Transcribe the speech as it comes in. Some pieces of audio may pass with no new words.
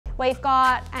We've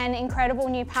got an incredible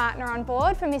new partner on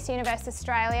board for Miss Universe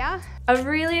Australia. A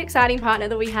really exciting partner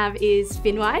that we have is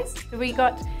Finwise. We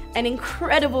got an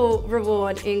incredible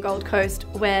reward in Gold Coast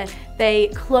where they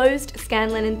closed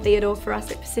Scanlan and Theodore for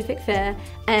us at Pacific Fair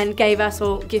and gave us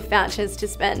all gift vouchers to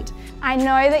spend. I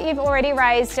know that you've already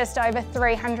raised just over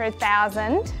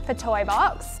 $300,000 for Toy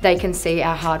Box. They can see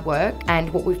our hard work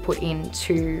and what we've put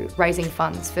into raising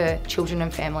funds for children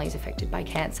and families affected by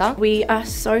cancer. We are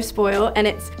so spoiled, and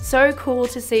it's so cool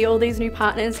to see all these new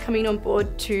partners coming on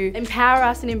board to empower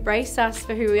us and embrace us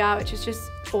for who we are, which is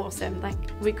just awesome. Like,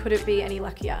 we couldn't be any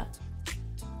luckier.